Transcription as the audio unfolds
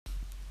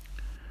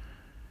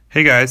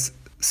Hey guys,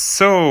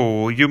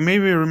 so you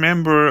maybe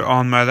remember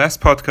on my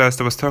last podcast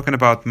I was talking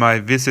about my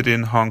visit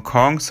in Hong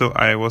Kong. So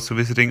I was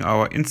visiting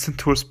our Instant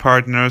Tours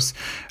partners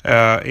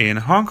in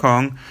Hong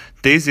Kong,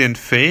 Daisy and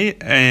Faye,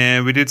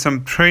 and we did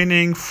some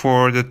training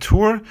for the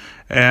tour,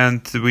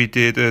 and we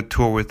did a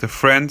tour with the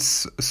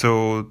friends,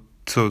 so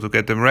to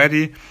get them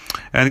ready.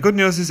 And good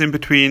news is, in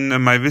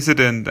between my visit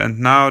and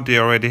now, they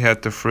already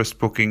had the first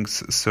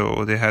bookings,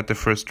 so they had the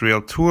first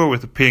real tour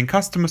with the paying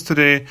customers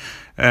today.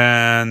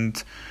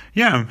 And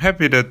yeah, I'm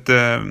happy that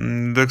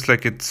looks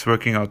like it's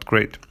working out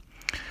great.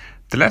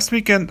 The last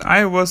weekend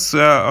I was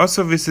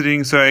also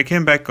visiting, so I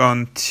came back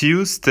on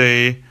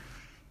Wednesday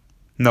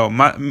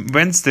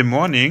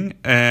morning,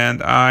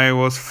 and I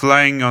was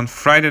flying on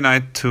Friday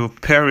night to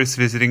Paris,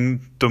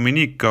 visiting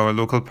Dominique, our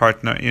local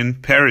partner in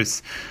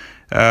Paris.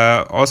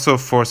 Also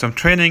for some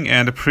training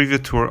and a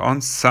preview tour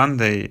on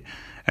Sunday.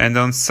 And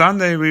on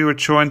Sunday we were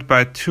joined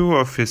by two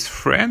of his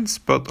friends,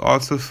 but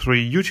also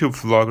three YouTube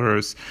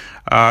vloggers,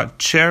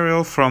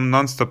 Cheryl from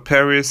Nonstop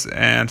Paris,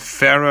 and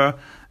Farah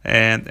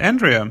and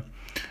Andrea.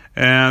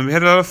 And we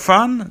had a lot of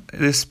fun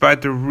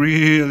despite the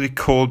really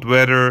cold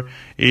weather.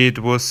 It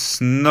was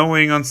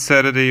snowing on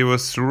Saturday, it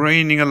was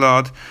raining a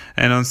lot,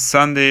 and on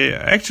Sunday,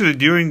 actually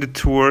during the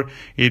tour,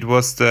 it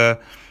was the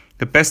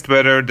best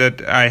weather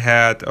that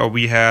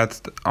we had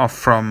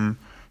from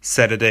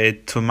Saturday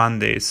to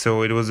Monday.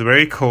 So it was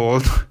very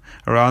cold,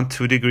 around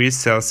 2 degrees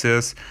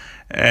Celsius,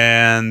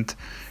 and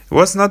it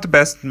was not the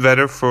best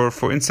weather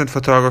for instant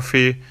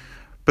photography.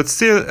 But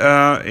still,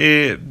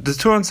 the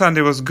tour on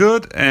Sunday was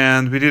good,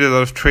 and we did a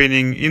lot of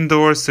training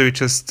indoors. So we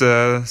just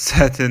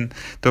sat in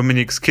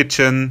Dominique's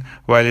kitchen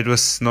while it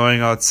was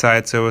snowing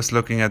outside. So I was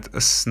looking at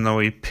a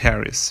snowy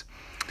Paris.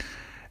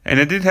 And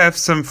I did have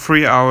some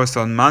free hours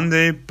on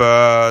Monday,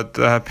 but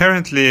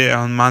apparently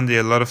on Monday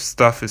a lot of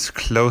stuff is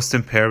closed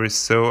in Paris.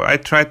 So I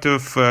tried to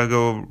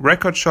go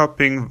record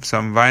shopping,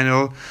 some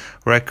vinyl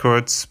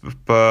records,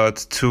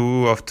 but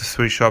 2 of the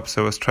 3 shops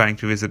I was trying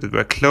to visit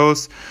were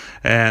closed,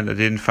 and I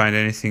didn't find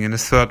anything in the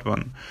third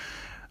one.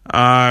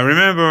 I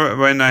remember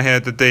when I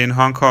had a day in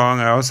Hong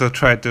Kong, I also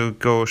tried to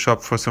go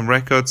shop for some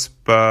records,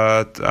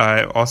 but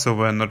I also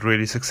were not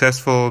really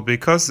successful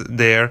because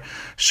their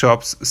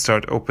shops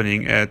start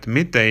opening at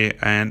midday,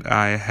 and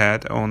I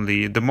had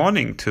only the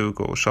morning to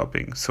go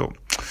shopping, so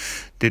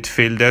did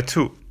fail there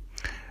too.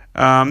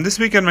 This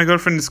weekend my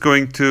girlfriend is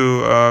going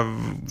to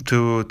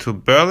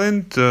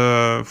Berlin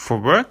for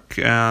work,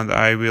 and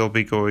I will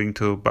be going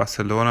to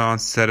Barcelona on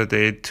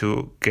Saturday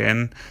to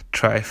again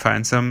try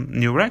find some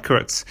new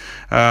records.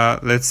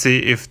 Let's see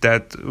if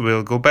that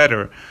will go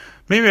better.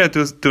 Maybe I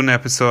do an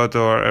episode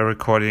or a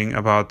recording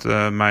about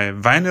my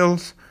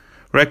vinyl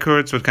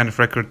records, what kind of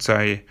records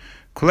I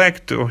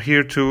collect or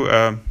hear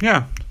to.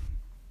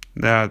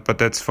 But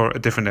that's for a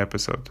different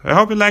episode. I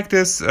hope you like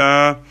this.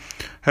 Have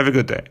a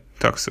good day.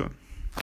 Talk soon.